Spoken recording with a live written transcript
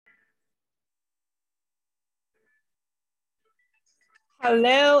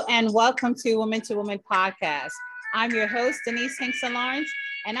Hello and welcome to Woman podcast. I'm your host, Denise Hinkson Lawrence,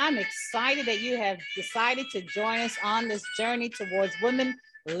 and I'm excited that you have decided to join us on this journey towards women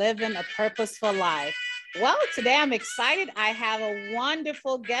living a purposeful life. Well, today I'm excited. I have a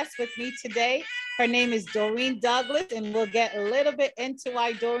wonderful guest with me today. Her name is Doreen Douglas, and we'll get a little bit into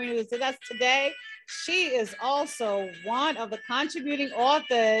why Doreen is with us today. She is also one of the contributing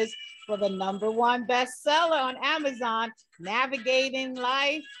authors for the #1 bestseller on Amazon, Navigating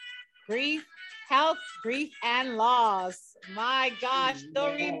Life, Grief, Health, Grief, and Loss. My gosh,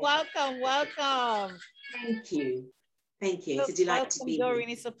 Doreen, welcome. Thank you. Thank you. It's a delight to be Doreen.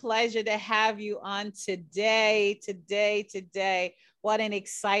 here. It's a pleasure to have you on today. What an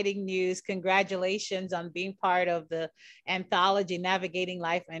exciting news. Congratulations on being part of the anthology, Navigating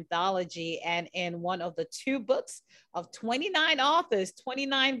Life anthology, and in one of the 2 books of 29 authors,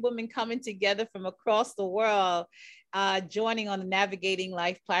 29 women coming together from across the world, joining on the Navigating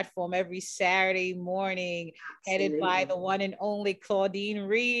Life platform every Saturday morning, headed by the one and only Claudine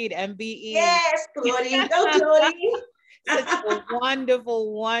Reed, MBE. Yes, Claudine. Go, Claudine. Such a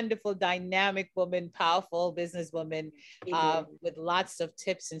wonderful, dynamic woman, powerful businesswoman with lots of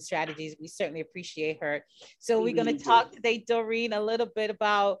tips and strategies. We certainly appreciate her. So we're going to talk today, Doreen, a little bit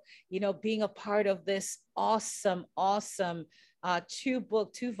about, being a part of this awesome 2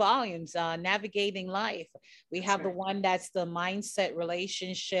 volumes, Navigating Life. We have the one that's the mindset,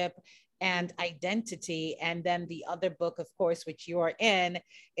 relationship, and identity. And then the other book, of course, which you are in,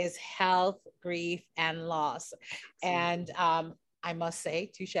 is Health, Grief, and Loss. And I must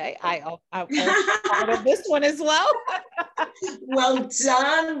say, touche, I'm part of this one as well. Well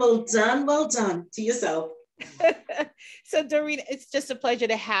done to yourself. So Doreen, it's just a pleasure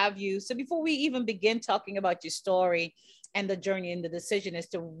to have you. So before we even begin talking about your story and the journey and the decision as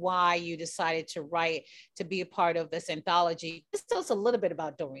to why you decided to write, to be a part of this anthology, just tell us a little bit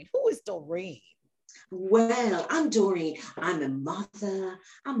about Doreen. Who is Doreen? Well, I'm Doreen. I'm a mother.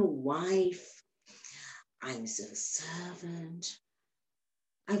 I'm a wife. I'm a civil servant.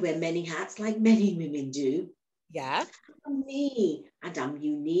 I wear many hats like many women do. Yeah. I'm me, and I'm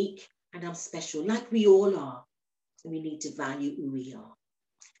unique, and I'm special, like we all are. And we need to value who we are.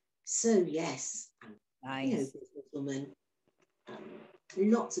 So yes, I'm a businesswoman.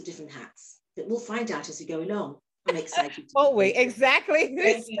 Lots of different hats that we'll find out as we go along. I'm excited. Exactly.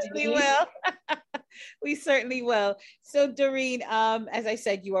 We certainly will. So Doreen, as I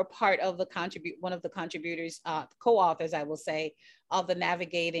said, you are part of one of the contributors, co-authors, I will say, of the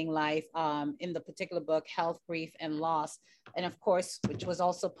Navigating Life in the particular book, Health, Grief, and Loss. And of course, which was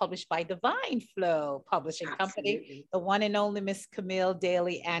also published by Divine Flow Publishing Company, the one and only Miss Camille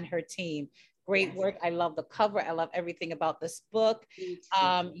Daly and her team. Great work. I love the cover. I love everything about this book.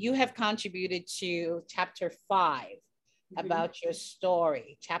 You have contributed to chapter 5 about your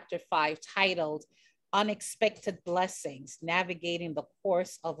story, chapter 5 titled Unexpected Blessings, Navigating the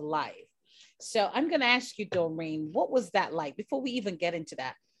Course of Life. So I'm going to ask you, Doreen, what was that like? Before we even get into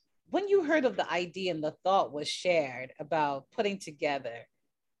that, when you heard of the idea and the thought was shared about putting together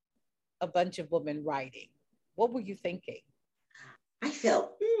a bunch of women writing, what were you thinking? I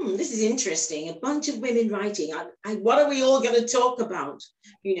felt, this is interesting. A bunch of women writing. What are we all going to talk about?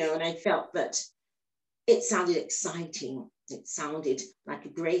 And I felt that it sounded exciting. It sounded like a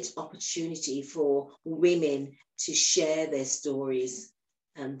great opportunity for women to share their stories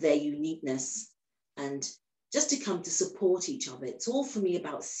and their uniqueness and just to come to support each other. It's all for me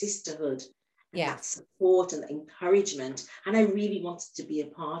about sisterhood and that support and encouragement. And I really wanted to be a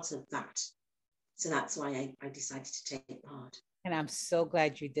part of that. So that's why I decided to take part. And I'm so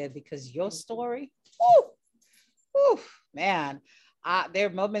glad you did, because your story, man, there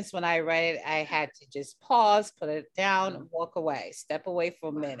are moments when I read it, I had to just pause, put it down, walk away, step away for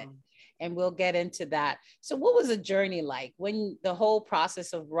a minute, and we'll get into that. So what was the journey like when the whole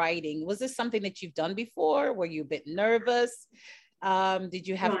process of writing? Was this something that you've done before? Were you a bit nervous? Did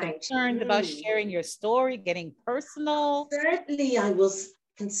you have concerns about sharing your story, getting personal? Certainly, I was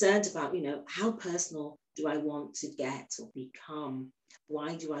concerned about, how personal do I want to get or become?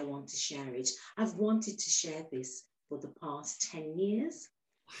 Why do I want to share it? I've wanted to share this for the past 10 years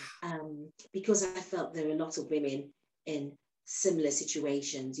because I felt there are a lot of women in similar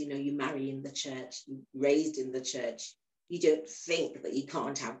situations. You marry in the church, you're raised in the church. You don't think that you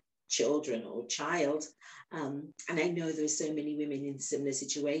can't have children or a child. And I know there are so many women in similar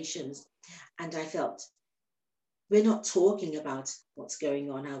situations. And I felt, we're not talking about what's going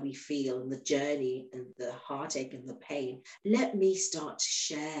on, how we feel, and the journey and the heartache and the pain. Let me start to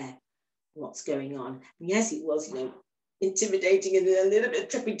share what's going on. And yes, it was, intimidating and a little bit of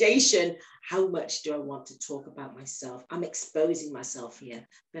trepidation. How much do I want to talk about myself? I'm exposing myself here,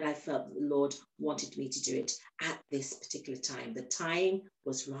 but I felt that the Lord wanted me to do it at this particular time. The time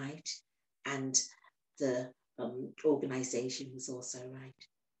was right, and the organization was also right.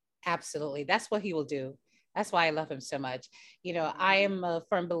 Absolutely. That's what he will do. That's why I love him so much. You know, I am a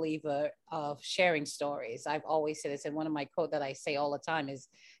firm believer of sharing stories. I've always said this, and one of my quotes that I say all the time is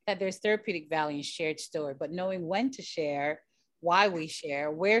that there's therapeutic value in shared story, but knowing when to share, why we share,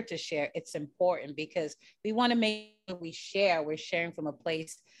 where to share, it's important because we want to make sure we share, we're sharing from a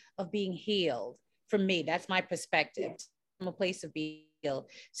place of being healed. For me, that's my perspective, from a place of being healed,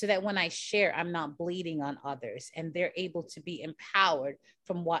 so that when I share, I'm not bleeding on others and they're able to be empowered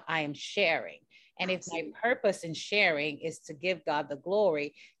from what I am sharing. And if my purpose in sharing is to give God the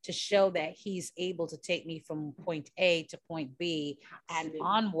glory, to show that he's able to take me from point A to point B and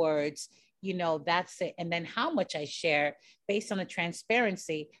onwards, you know, that's it. And then how much I share based on the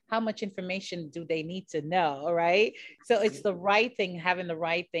transparency, how much information do they need to know, right? So it's the right thing, having the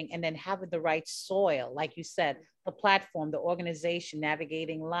right thing, and then having the right soil, like you said, the platform, the organization,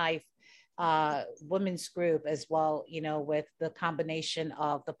 Navigating Life, women's group as well, you know, with the combination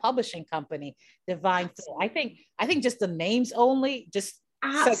of the publishing company, Divine Flow. I think just the names only, just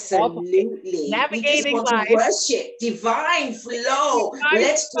absolutely. Navigating we just want Life. to worship Divine Flow.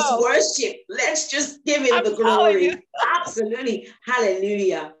 Let's just worship. Let's just give him the glory. Absolutely.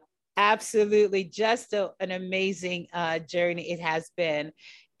 Hallelujah. Absolutely. Just an amazing journey it has been.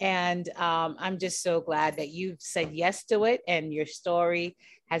 And I'm just so glad that you've said yes to it and your story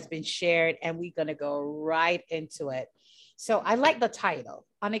has been shared, and we're going to go right into it. So I like the title,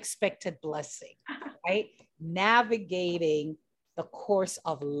 Unexpected Blessing, right? Navigating the Course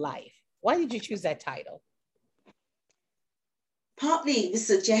of Life. Why did you choose that title? Partly it was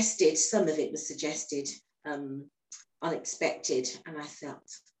suggested, some of it was suggested, unexpected. And I felt,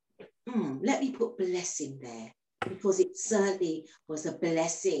 let me put blessing there, because it certainly was a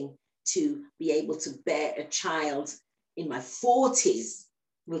blessing to be able to bear a child in my 40s.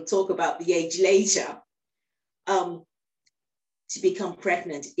 We'll talk about the age later. To become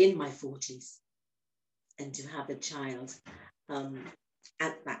pregnant in my 40s and to have a child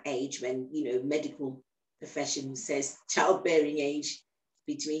at that age when, you know, medical profession says childbearing age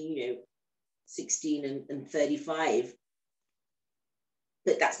between, you know, 16 and 35.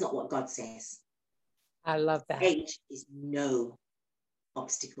 But that's not what God says. I love that. Age is no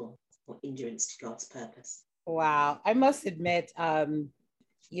obstacle or hindrance to God's purpose. Wow. I must admit,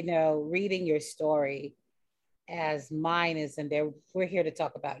 you know, reading your story as mine is, and there, we're here to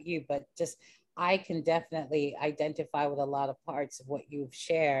talk about you, but just I can definitely identify with a lot of parts of what you've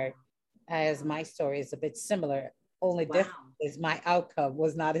shared, as my story is a bit similar. Only difference is my outcome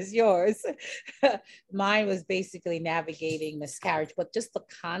was not as yours. Mine was basically navigating miscarriage, but just the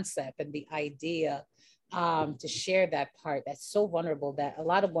concept and the idea to share that part that's so vulnerable that a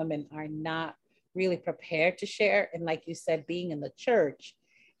lot of women are not really prepared to share. And like you said, being in the church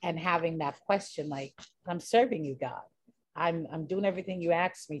and having that question, like, I'm serving you, God. I'm doing everything you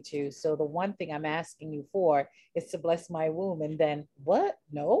asked me to. So the one thing I'm asking you for is to bless my womb. And then what?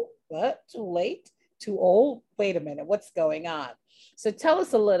 No, what? Too late? Too old? Wait a minute, what's going on? So tell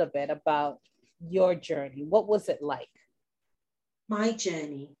us a little bit about your journey. What was it like? My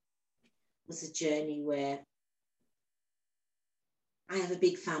journey was a journey where I have a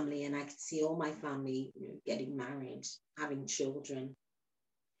big family and I could see all my family, you know, getting married, having children.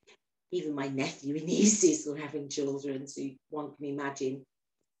 Even my nephew and nieces were having children. So one can imagine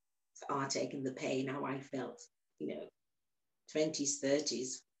the heartache and the pain, how I felt, you know, 20s,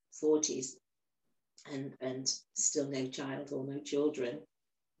 30s, 40s, and still no child or no children.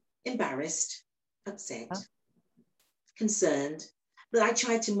 Embarrassed, upset, concerned. But I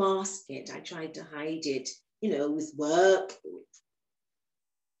tried to mask it. I tried to hide it, you know, with work, with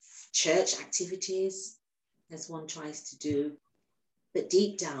church activities, as one tries to do. But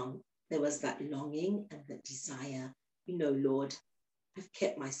deep down, there was that longing and that desire. You know, Lord, I've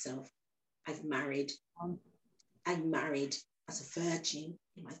kept myself. I've married. I'm married as a virgin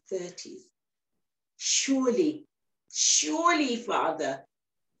in my 30s. Surely, Father,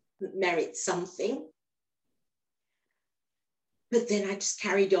 merit something. But then I just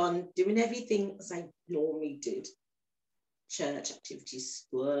carried on doing everything as I normally did. Church activities,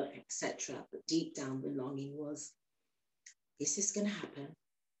 work, etc. But deep down, the longing was, is this going to happen?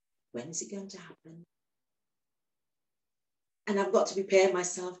 When is it going to happen? And I've got to prepare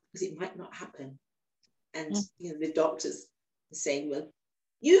myself because it might not happen. And you know, the doctors are saying, well,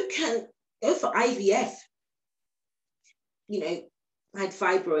 you can go for IVF. You know, I had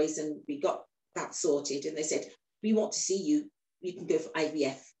fibroids and we got that sorted. And they said, we want to see you. You can go for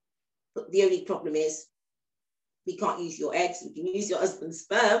IVF. But the only problem is we can't use your eggs. We can use your husband's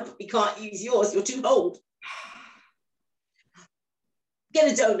sperm, but we can't use yours. You're too old.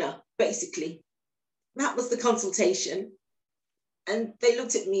 Get a donor, basically. That was the consultation. And they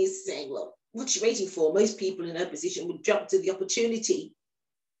looked at me saying, well, what's she waiting for? Most people in her position would jump to the opportunity.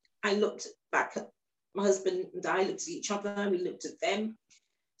 I looked back at my husband and I looked at each other and we looked at them.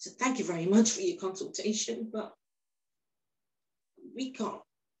 So thank you very much for your consultation, but we can't,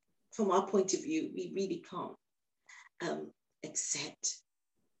 from our point of view, we really can't accept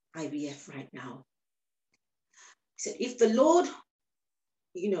IVF right now. He said, if the Lord,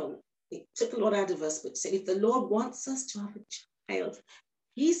 it took a lot out of us, but said, if the Lord wants us to have a child,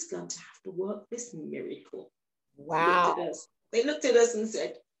 he's going to have to work this miracle. Wow. They looked at us and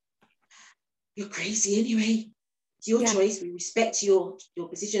said, you're crazy anyway. It's your choice. We respect your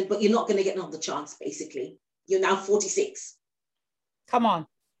position, but you're not going to get another chance, basically. You're now 46. Come on.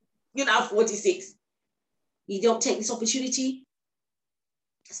 You're now 46. You don't take this opportunity,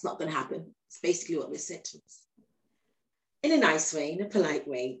 it's not going to happen. It's basically what they said to us. In a nice way, in a polite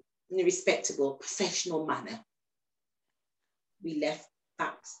way, in a respectable, professional manner. We left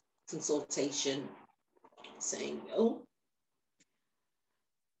that consultation saying, oh,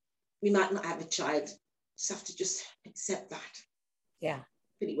 we might not have a child. Just have to accept that. Yeah.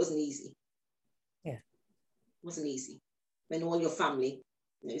 But it wasn't easy. Yeah. It wasn't easy. When all your family,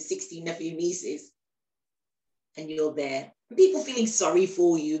 16 nephew nieces, and you're there. People feeling sorry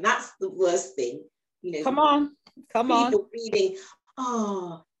for you. That's the worst thing. Come on. People feeling,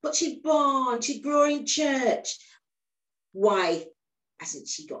 but she's born, she grew in church. Why hasn't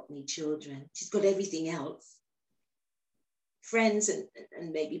she got any children? She's got everything else. Friends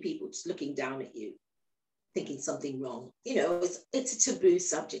and maybe people just looking down at you, thinking something wrong. It's a taboo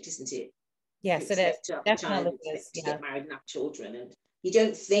subject, isn't it? Yes, it is. Definitely is. To get married and have children, and you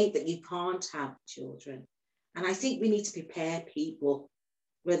don't think that you can't have children. And I think we need to prepare people,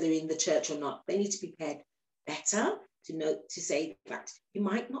 whether in the church or not. They need to be prepared better to say that you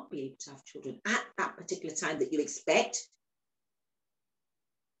might not be able to have children at that particular time that you expect,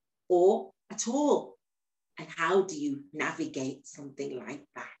 or at all. And how do you navigate something like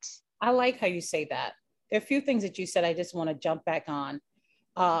that? I like how you say that. There are a few things that you said I just want to jump back on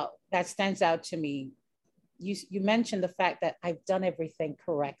that stands out to me. You mentioned the fact that I've done everything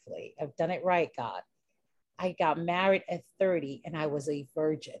correctly. I've done it right, God. I got married at 30 and I was a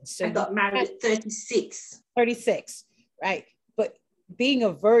virgin. So I got married at 36. 36, right? But being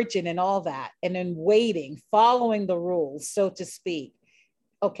a virgin and all that, and then waiting, following the rules, so to speak.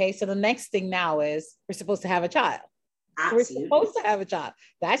 Okay, so the next thing now is we're supposed to have a child. Absolutely. We're supposed to have a child.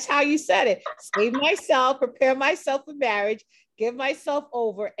 That's how you said it. Save myself, prepare myself for marriage, give myself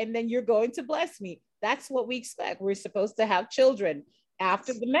over, and then you're going to bless me. That's what we expect. We're supposed to have children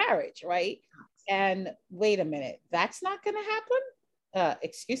after the marriage, right? And wait a minute, that's not going to happen?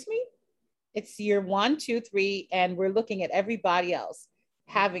 Excuse me? It's year 1, 2, 3, and we're looking at everybody else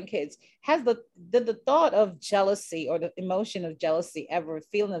having kids. Did the thought of jealousy or the emotion of jealousy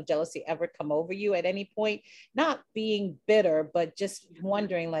feeling of jealousy ever come over you at any point? Not being bitter, but just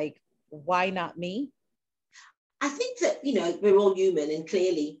wondering, like, why not me? I think that, we're all human, and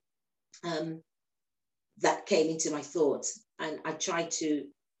clearly that came into my thoughts, and I tried to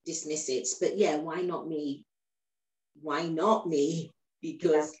dismiss it. But yeah, why not me? Why not me?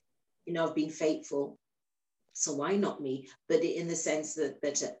 Because, I've been faithful. So why not me? But in the sense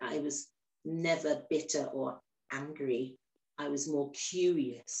that I was never bitter or angry. I was more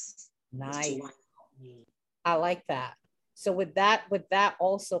curious. Nice. As to why not me. I like that. So with that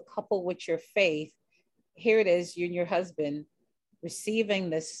also coupled with your faith, here it is, you and your husband receiving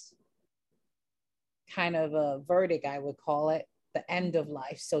this kind of a verdict, I would call it, the end of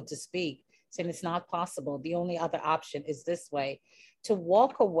life, so to speak, saying it's not possible. The only other option is this way. To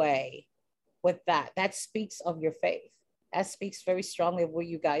walk away with that speaks of your faith. That speaks very strongly of where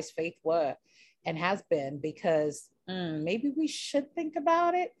you guys' faith were and has been, because maybe we should think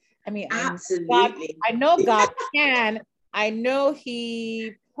about it. I mean, absolutely. I know God can. I know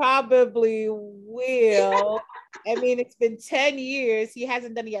he probably will. I mean, it's been 10 years. He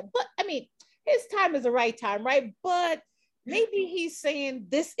hasn't done it yet. But I mean, his time is the right time, right? But maybe he's saying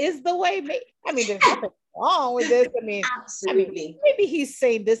this is the way. There's nothing wrong with this. Absolutely. Maybe he's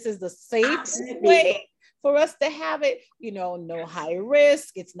saying this is the safest way for us to have it. No high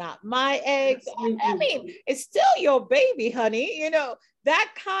risk. It's not my eggs. Absolutely. It's still your baby, honey.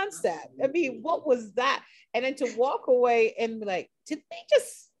 That concept. What was that? And then to walk away and be like, did we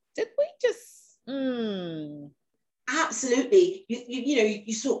just Absolutely.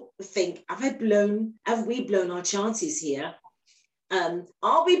 You sort of think, have we blown our chances here?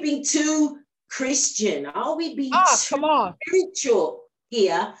 Are we being too Christian? Are we being too come on. spiritual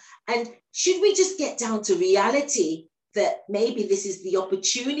here? And should we just get down to reality that maybe this is the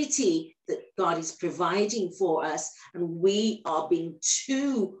opportunity that God is providing for us, and we are being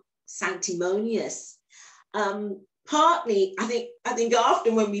too sanctimonious? Partly, I think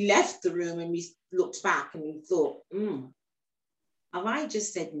after when we left the room and we looked back and we thought, have I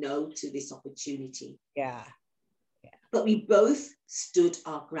just said no to this opportunity? Yeah. But we both stood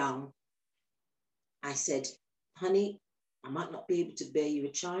our ground. I said, honey, I might not be able to bear you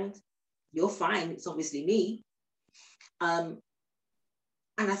a child. You're fine. It's obviously me. And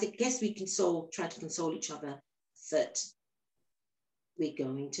I guess we try to console each other that we're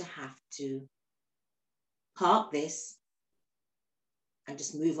going to have to park this and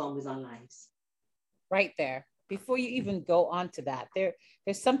just move on with our lives. Right there. Before you even go on to that,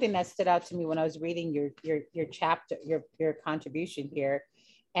 there's something that stood out to me when I was reading your chapter, your contribution here.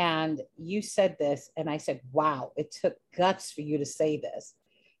 And you said this, and I said, wow, it took guts for you to say this.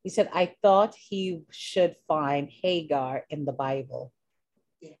 You said, I thought he should find Hagar in the Bible.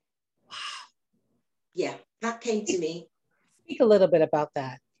 Yeah. Wow. Yeah, that came to me. Speak a little bit about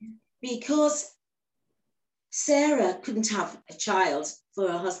that. Because Sarah couldn't have a child for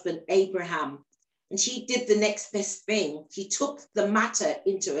her husband, Abraham. And she did the next best thing. She took the matter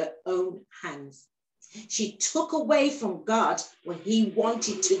into her own hands. She took away from God what he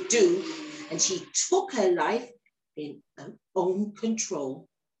wanted to do, and she took her life in her own control,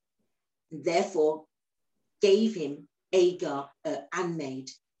 and therefore gave him Hagar, her handmaid,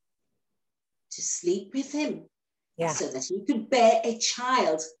 to sleep with him, so that he could bear a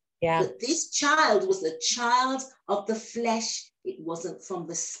child. Yeah. But this child was the child of the flesh. It wasn't from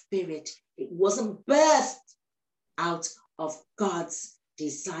the spirit. It wasn't birthed out of God's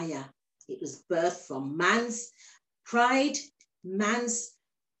desire. It was birthed from man's pride, man's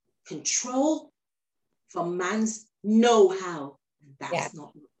control, from man's know-how. And that's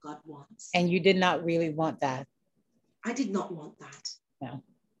not what God wants. And you did not really want that. I did not want that. No.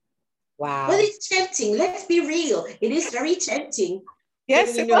 Wow. But it's tempting. Let's be real. It is very tempting.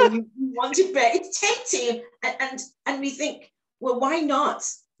 Yes, you want to bear. It's tempting. And we think, well, why not?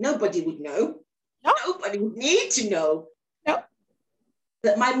 Nobody would know. No. Nobody would need to know. No.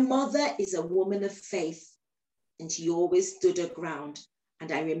 But my mother is a woman of faith, and she always stood her ground.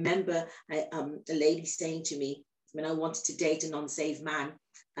 And I remember a lady saying to me when I wanted to date an unsaved man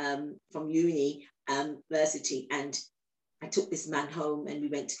from university, and I took this man home and we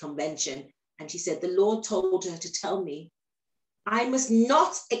went to convention, and she said, the Lord told her to tell me, I must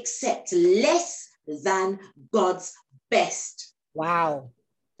not accept less than God's best. Wow.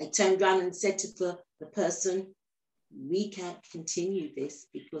 I turned around and said to the person, we can't continue this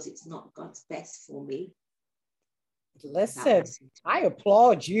because it's not God's best for me. Listen, I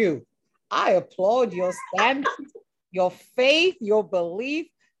applaud you. I applaud your stand, your faith, your belief.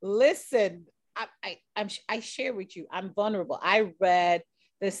 Listen, I share with you. I'm vulnerable. I read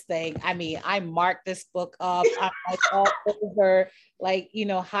this thing. I mean, I marked this book up. I'm like all over,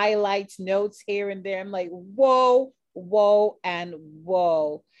 highlights, notes here and there. I'm like, whoa, whoa, and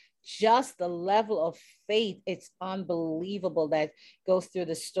whoa. Just the level of faith, it's unbelievable that goes through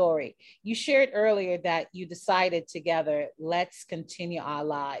the story. You shared earlier that you decided together, let's continue our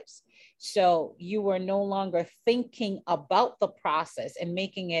lives. So you were no longer thinking about the process and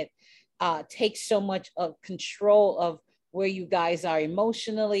making it take so much of control of where you guys are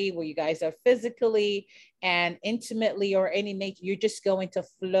emotionally, where you guys are physically and intimately, or any nature. You're just going to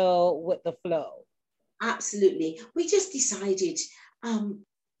flow with the flow. Absolutely. We just decided,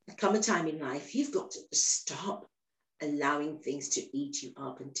 come a time in life, you've got to stop allowing things to eat you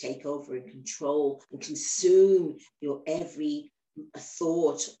up and take over and control and consume your every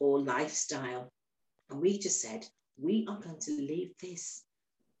thought or lifestyle. And we just said, we are going to leave this,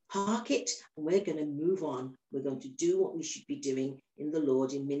 park it, and we're going to move on. We're going to do what we should be doing in the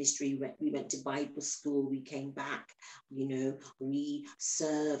Lord, in ministry. We went to Bible school, we came back, we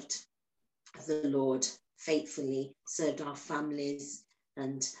served the Lord faithfully, served our families,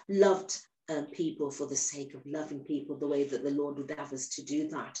 and loved people for the sake of loving people the way that the Lord would have us to do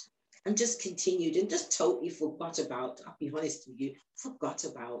that. And just continued and just totally forgot about, I'll be honest with you, forgot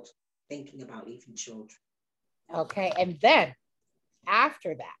about thinking about even children. Okay. And then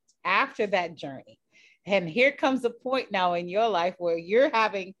after that journey, and here comes a point now in your life where you're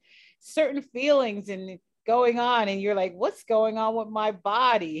having certain feelings and going on? And you're like, what's going on with my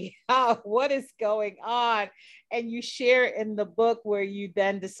body? What is going on? And you share in the book where you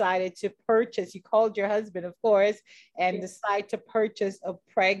then decided to purchase, you called your husband, of course, and decide to purchase a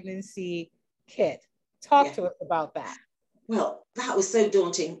pregnancy kit. Talk to us about that. Well, that was so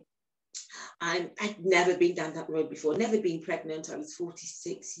daunting. I'd never been down that road before, never been pregnant. I was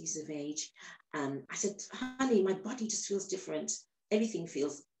 46 years of age. I said, honey, my body just feels different. Everything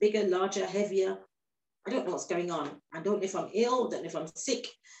feels bigger, larger, heavier. I don't know what's going on. I don't know if I'm ill, I don't know if I'm sick.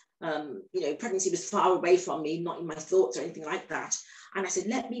 Pregnancy was far away from me, not in my thoughts or anything like that. And I said,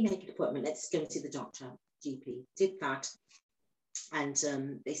 let me make an appointment. Let's go and see the doctor, GP. Did that. And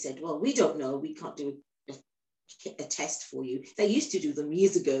they said, well, we don't know. We can't do a test for you. They used to do them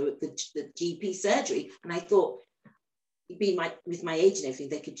years ago at the GP surgery. And I thought, with my age and everything,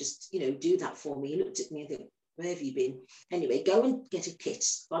 they could just, do that for me. He looked at me and think, where have you been? Anyway, go and get a kit.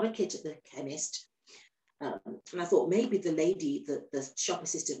 Got a kit at the chemist. And I thought maybe the lady, the shop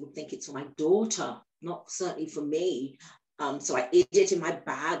assistant, would think it's for my daughter, not certainly for me. So I hid it in my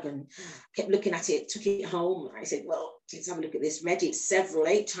bag and kept looking at it, took it home. I said, well, let's have a look at this. Read it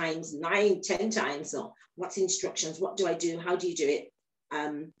 8 times, 9, 10 times. So what's the instructions? What do I do? How do you do it?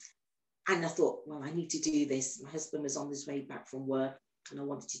 And I thought, well, I need to do this. My husband was on his way back from work and I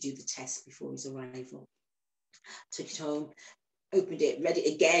wanted to do the test before his arrival. Took it home, opened it, read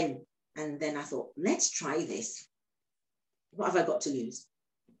it again. And then I thought, let's try this. What have I got to lose?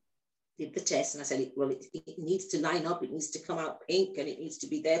 Did the test and I said, well, it needs to line up. It needs to come out pink and it needs to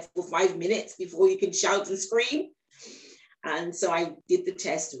be there for 5 minutes before you can shout and scream. And so I did the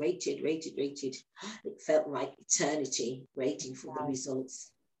test, waited. It felt like eternity waiting for the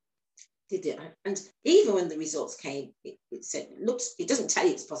results. Did it. And even when the results came, it said, it doesn't tell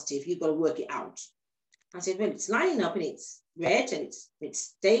you it's positive. You've got to work it out. I said, well, it's lining up and it's red and it's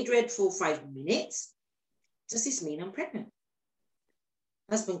stayed red for 5 minutes. Does this mean I'm pregnant?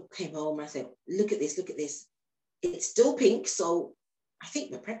 Husband came home and I said, look at this. It's still pink, so I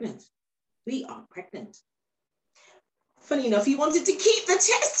think we're pregnant. We are pregnant. Funny enough, he wanted to keep the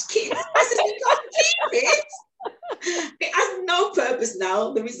test kit. I said, we can't keep it. It has no purpose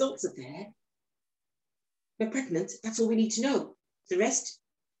now. The results are there. We're pregnant. That's all we need to know. The rest,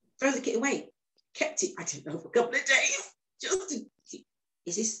 throw the kit away. Kept it, I don't know, for a couple of days. Just to keep,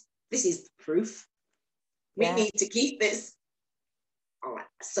 this is proof. We need to keep this. Oh,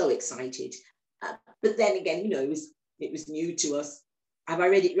 so excited. But then again, it was new to us. Have I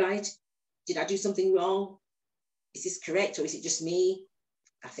read it right? Did I do something wrong? Is this correct or is it just me?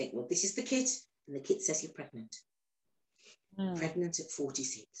 I think, well, this is the kit and the kit says you're pregnant. Pregnant at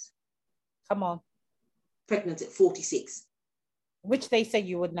 46. Come on. Pregnant at 46. Which they say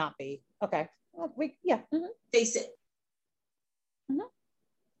you would not be. Okay. They said,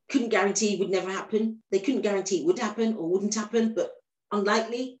 couldn't guarantee it would never happen. They couldn't guarantee it would happen or wouldn't happen, but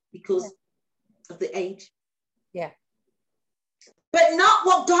unlikely because of the age. Yeah. But not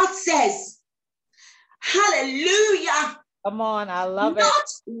what God says. Hallelujah. Come on, I love it. Not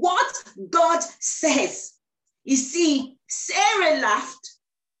what God says. You see, Sarah laughed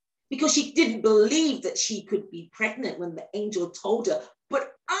because she didn't believe that she could be pregnant when the angel told her.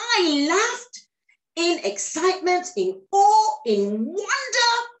 But I laughed in excitement, in awe, in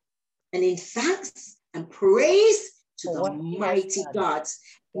wonder, and in thanks and praise to the mighty God.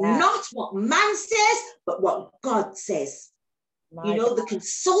 Yeah. Not what man says, but what God says. The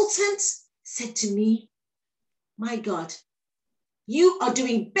consultant said to me, my God, you are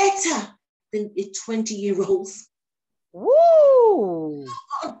doing better than your 20-year-olds. Woo! You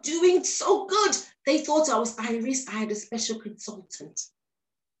are doing so good. They thought I was Iris. I had a special consultant.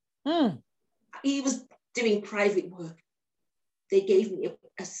 He was doing private work. They gave me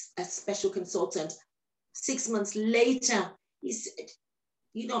a special consultant. 6 months later, he said,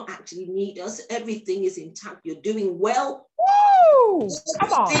 you don't actually need us. Everything is intact. You're doing well. Woo!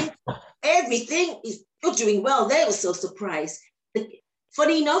 Come on. You're doing well. They were so surprised.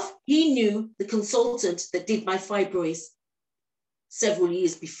 Funny enough, he knew the consultant that did my fibroids several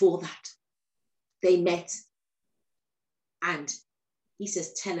years before that. They met. And he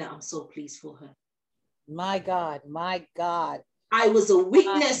says, tell her I'm so pleased for her. My God. I was a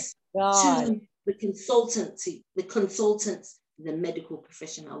witness to the consultants, the medical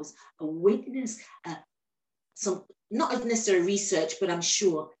profession. I was a witness, not necessarily research, but I'm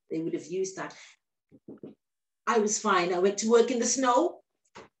sure they would have used that. I was fine. I went to work in the snow.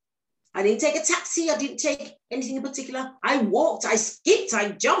 I didn't take a taxi. I didn't take anything in particular. I walked, I skipped, I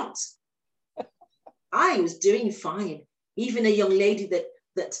jumped. I was doing fine. Even a young lady that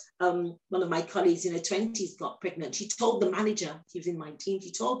that one of my colleagues in her 20s got pregnant. She told the manager, she was in my team,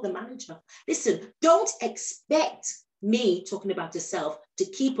 she told the manager, listen, don't expect me, talking about herself, to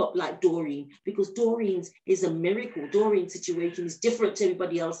keep up like Doreen, because Doreen's is a miracle. Doreen's situation is different to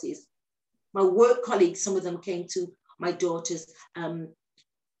everybody else's. My work colleagues, some of them came to my daughter's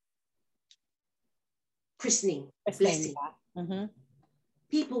christening, blessing. Mm-hmm.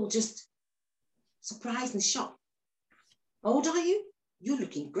 People just surprised and shocked. How old are you? You're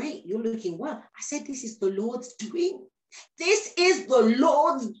looking great. You're looking well. I said, this is the Lord's doing. This is the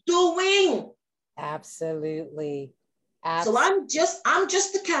Lord's doing. Absolutely. So I'm just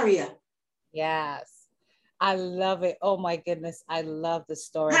the carrier. Yes. I love it. Oh my goodness. I love the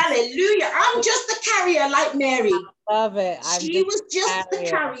story. Hallelujah. I'm just the carrier like Mary. I love it. She was just the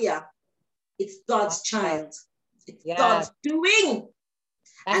carrier. It's God's child. It's God's doing.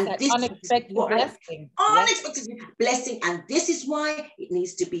 That's and this unexpected blessing. Unexpected blessing. And this is why it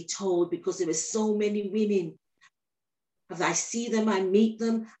needs to be told, because there are so many women. As I see them, I meet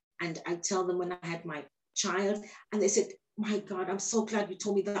them, and I tell them when I had my child, and they said, my God, I'm so glad you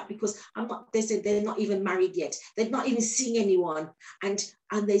told me that, because they said they're not even married yet. They're not even seeing anyone. And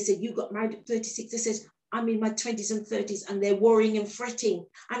they said, you got married at 36. They said, I'm in my 20s and 30s, and they're worrying and fretting.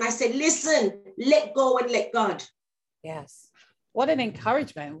 And I said, listen, let go and let God. Yes. What an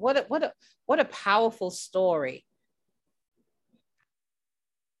encouragement. What a powerful story.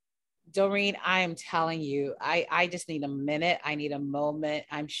 Doreen, I am telling you, I just need a minute. I need a moment.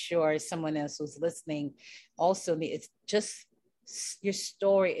 I'm sure someone else who's listening also needs, it's just, your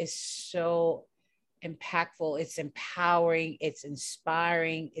story is so impactful. It's empowering. It's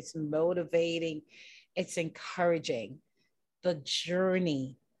inspiring. It's motivating. It's encouraging. The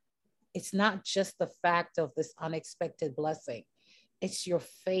journey. It's not just the fact of this unexpected blessing. It's your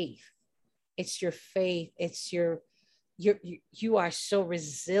faith. It's your faith. It's you are so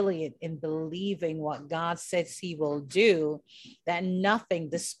resilient in believing what God says he will do, that nothing,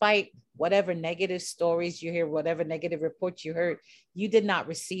 despite whatever negative stories you hear, whatever negative reports you heard, you did not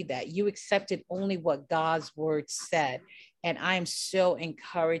receive that. You accepted only what God's word said. And I am so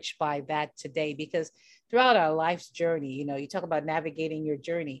encouraged by that today, because throughout our life's journey, you talk about navigating your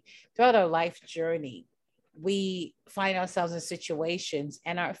journey. Throughout our life journey, we find ourselves in situations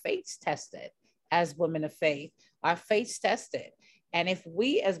and our faith's tested. As women of faith, our faith's tested. And if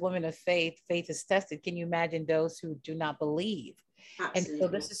we as women of faith is tested, can you imagine those who do not believe? Absolutely. And so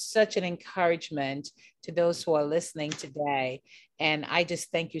this is such an encouragement to those who are listening today. And I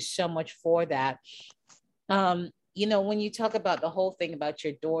just thank you so much for that. When you talk about the whole thing about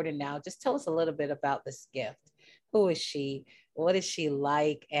your daughter now, just tell us a little bit about this gift. Who is she? What is she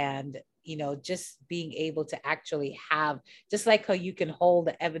like? And just being able to actually have, just like how you can hold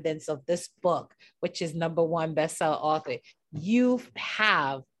the evidence of this book, which is #1 bestseller author, you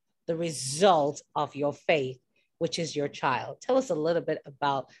have the result of your faith, which is your child. Tell us a little bit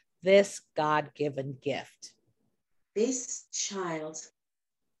about this God-given gift. This child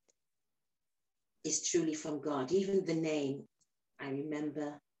is truly from God. Even the name, I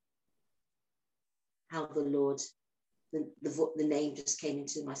remember how the Lord, the name just came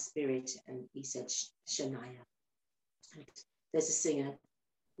into my spirit, and he said Shania. And there's a singer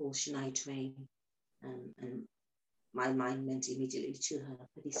called Shania Twain, and my mind went immediately to her,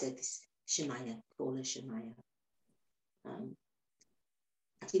 but he said this Shania, call her Shania.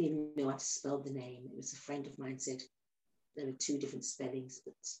 I didn't even know how to spell the name. It was a friend of mine said there were 2 different spellings,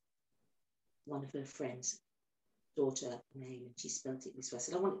 but one of her friends taught her name and she spelled it this way. I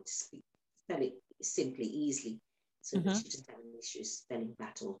said, I wanted to spell it simply, easily, so that she doesn't have any issues spelling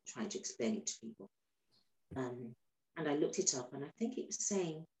that or trying to explain it to people. And I looked it up, and I think it was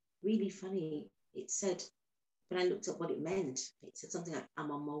saying, really funny, it said, when I looked up what it meant, it said something like,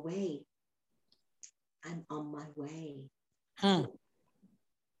 I'm on my way. I'm on my way.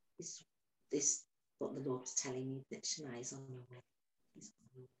 This what the Lord was telling me, that Shania is on her way.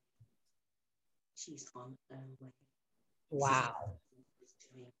 She's on her way. Wow.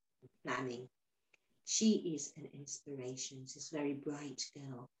 Doing, planning. She is an inspiration. She's a very bright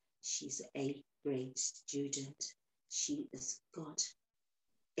girl. She's an 8th grade student. She has got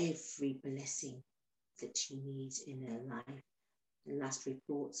every blessing that she needs in her life. The last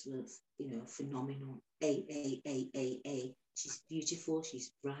reports were, phenomenal. A. She's beautiful.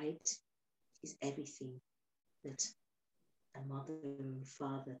 She's bright. She's everything that a mother and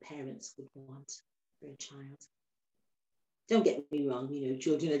father, parents would want for a child. Don't get me wrong,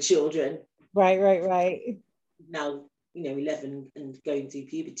 children are children. Right. Now, 11 and going through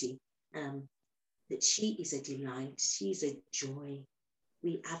puberty. That she is a delight. She's a joy.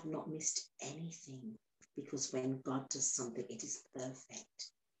 We have not missed anything because when God does something, it is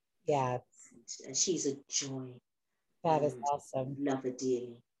perfect. Yeah. And she's a joy. That is awesome. Love her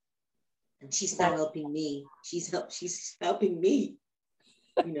dearly. And she's now helping me. She's helping me.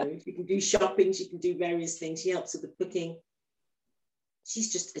 You know, she can do shopping, she can do various things. She helps with the cooking.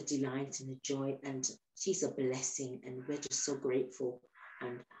 She's just a delight and a joy, and she's a blessing, and we're just so grateful.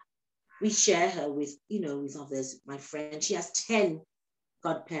 And we share her with, you know, with others. My friend, she has 10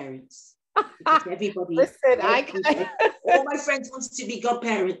 godparents. Because everybody, Listen, all my friends wants to be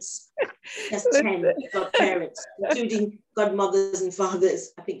godparents. She has 10 godparents, including godmothers and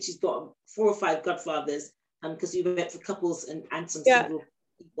fathers. I think she's got 4 or 5 godfathers, because we went for couples and some single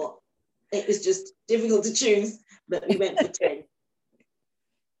people. It was just difficult to choose, but we went for 10.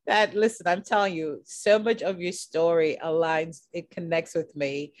 Listen, I'm telling you, so much of your story aligns, it connects with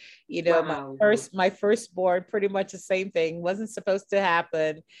me. You know, Wow. my firstborn, pretty much the same thing, wasn't supposed to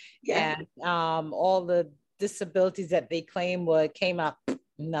happen. Yeah. And all the disabilities that they claim came out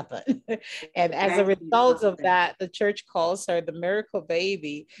nothing. And as a result of that, the church calls her the miracle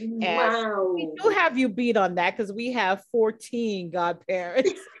baby. Wow. And we do have you beat on that, because we have 14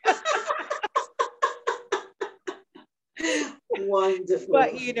 godparents. Wonderful.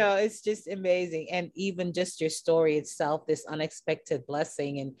 But you know, it's just amazing. And even just your story itself, this unexpected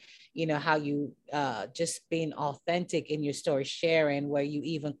blessing, and you know how you just being authentic in your story, sharing, where you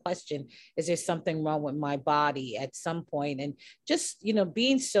even question, is there something wrong with my body at some point? And just, you know,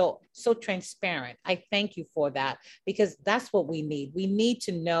 being so transparent. I thank you for that, because that's what we need. We need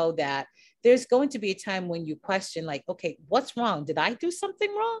to know that there's going to be a time when you question, like, okay, what's wrong? Did I do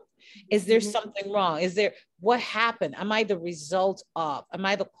something wrong? Is there something wrong? Is there, what happened? Am I the result of, am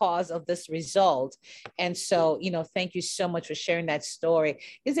I the cause of this result? And so, you know, thank you so much for sharing that story.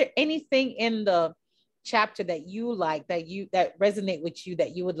 Is there anything in the chapter that you like, that resonate with you,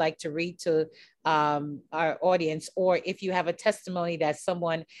 that you would like to read to our audience? Or if you have a testimony that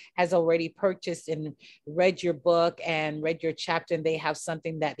someone has already purchased and read your book and read your chapter, and they have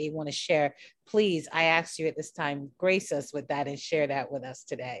something that they want to share, please, I ask you at this time, grace us with that and share that with us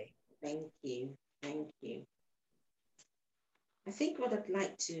today. Thank you. Thank you. I think what I'd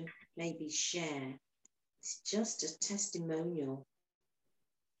like to maybe share is just a testimonial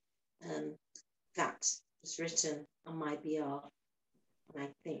that was written on my behalf. And I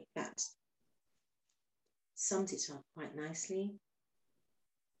think that sums it up quite nicely.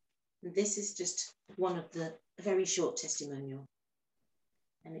 And this is just one of a very short testimonial.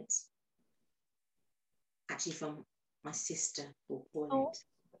 And it's actually from my sister, Paul Paulette.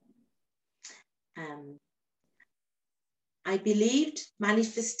 I believed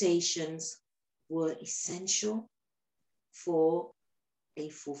manifestations were essential for a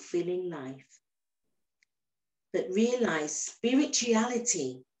fulfilling life, but realized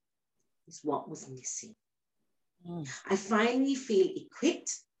spirituality is what was missing. I finally feel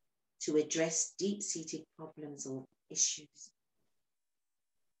equipped to address deep-seated problems or issues.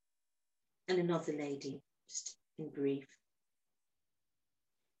 And another lady, just in brief.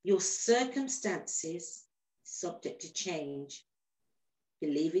 Your circumstances subject to change.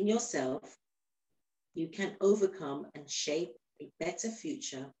 Believe in yourself. You can overcome and shape a better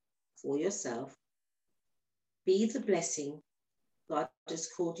future for yourself. Be the blessing God has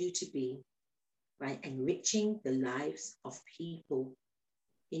called you to be by enriching the lives of people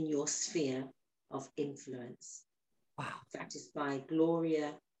in your sphere of influence. Wow. That is by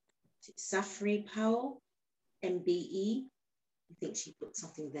Gloria Safri Powell, MBE. I think she put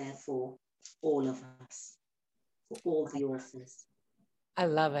something there for all of us, for all the authors. I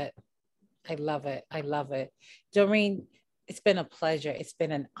love it. I love it. I love it. Doreen, it's been a pleasure. It's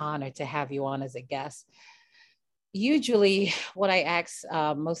been an honor to have you on as a guest. Usually what I ask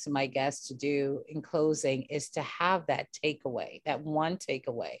most of my guests to do in closing is to have that takeaway, that one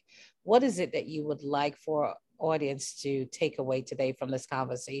takeaway. What is it that you would like for audience to take away today from this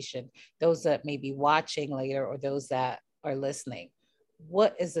conversation? Those that may be watching later or those that are listening.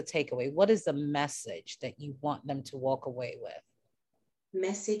 What is the takeaway? What is the message that you want them to walk away with?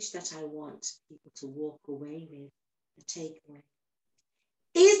 Message that I want people to walk away with, the takeaway.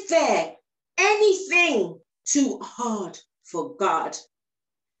 Is there anything too hard for God?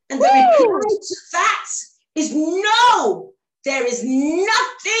 And the reply to that is no, there is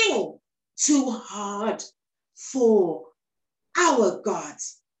nothing too hard for our God.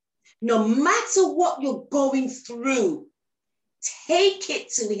 No matter what you're going through, take it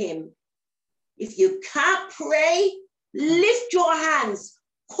to him. If you can't pray, lift your hands,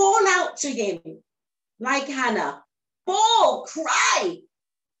 call out to him like Hannah, bawl, cry,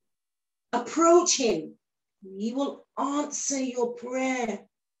 approach him. He will answer your prayer.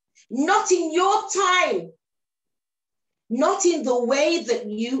 not in your time, not in the way that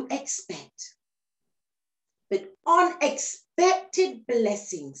you expect, but unexpected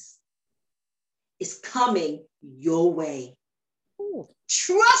blessings is coming your way. Ooh.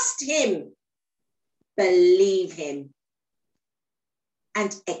 Trust him, believe him,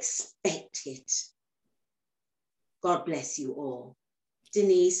 and expect it. God bless you all.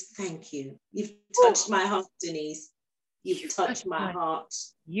 Denise, thank you. You've touched my heart, Denise. You've touched my heart.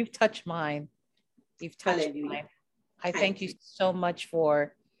 You've touched mine. You've touched mine. I thank you so much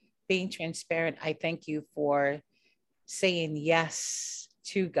for being transparent. I thank you for saying yes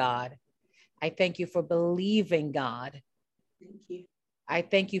to God. I thank you for believing God. Thank you. I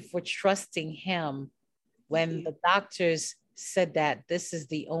thank you for trusting him when the doctors said that this is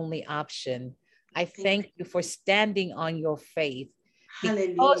the only option. I thank you for standing on your faith.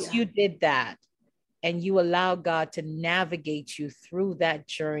 Hallelujah. Because you did that and you allow God to navigate you through that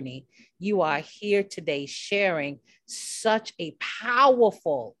journey, you are here today sharing such a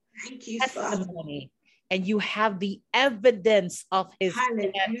powerful testimony. And you have the evidence of his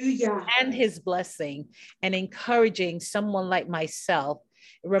and his blessing, and encouraging someone like myself,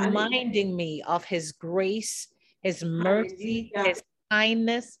 reminding me of his grace, his mercy, his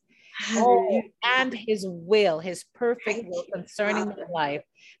kindness, and his will, his perfect will concerning my life,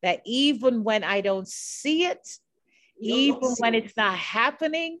 that even when I don't see it, even when it's not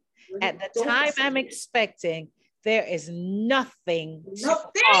happening at the time I'm expecting, there is nothing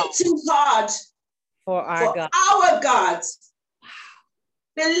too hard for our God. Our God.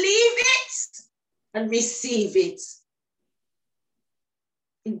 Believe it and receive it.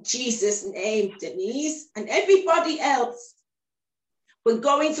 In Jesus' name, Denise, and everybody else. We're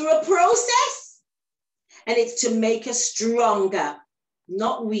going through a process, and it's to make us stronger,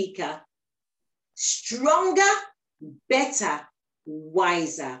 not weaker. Stronger, better,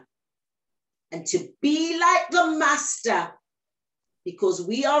 wiser. And to be like the Master, because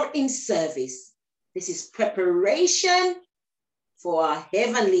we are in service. This is preparation for our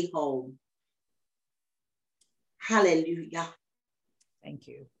heavenly home. Hallelujah. Thank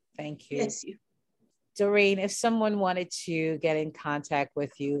you. Thank you. Bless you. Doreen, if someone wanted to get in contact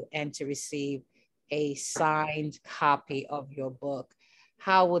with you and to receive a signed copy of your book,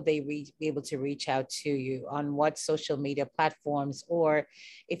 how would they be able to reach out to you? On what social media platforms? Or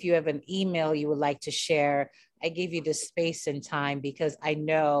if you have an email you would like to share, I give you the space and time, because I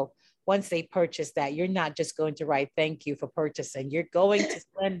know once they purchase that, you're not just going to write thank you for purchasing. You're going to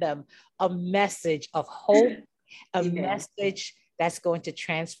send them a message of hope, a message that's going to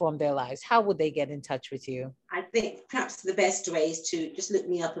transform their lives. How would they get in touch with you? I think perhaps the best way is to just look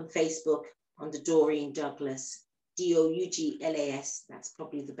me up on Facebook under Doreen Douglas, Douglas. That's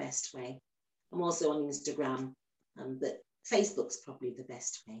probably the best way. I'm also on Instagram, but Facebook's probably the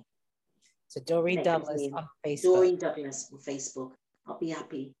best way. So Doreen Douglas on Facebook. Doreen Douglas on Facebook. I'll be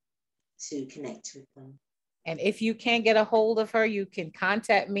happy to connect with them. And if you can't get a hold of her, you can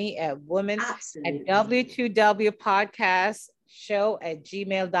contact me at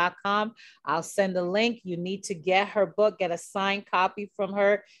w2wpodcastshow@gmail.com. I'll send a link. You need to get her book, get a signed copy from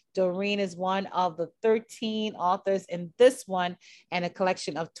her. Doreen is one of the 13 authors in this one, and a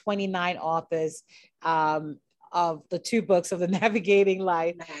collection of 29 authors of the 2 books of the Navigating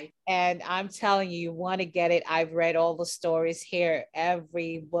Life. And I'm telling you, you want to get it. I've read all the stories here,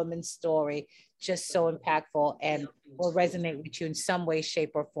 every woman's story, just so impactful and will resonate with you in some way,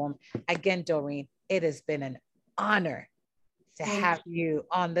 shape, or form. Again, Doreen, it has been an honor to have you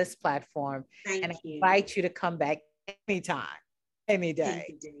on this platform. And I invite you to come back anytime, any day.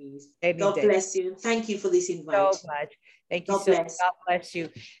 Thank you, Denise. God bless you. Thank you for this invite. So much. Thank you so much. God bless you.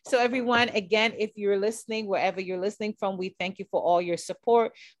 So everyone, again, if you're listening, wherever you're listening from, we thank you for all your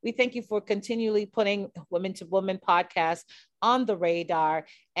support. We thank you for continually putting Women to Women podcast on the radar.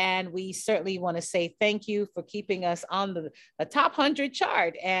 And we certainly want to say thank you for keeping us on the top 100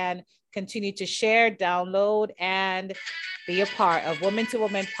 chart, and continue to share, download, and be a part of Women to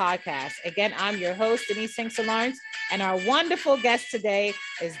Women podcast. Again, I'm your host, Denise Singh-Lawrence, and our wonderful guest today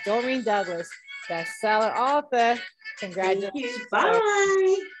is Doreen Douglas, bestseller author. Congratulations. Thank you.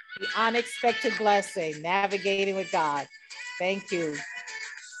 Bye. The Unexpected Blessing, Navigating with God. Thank you.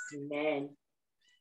 Amen.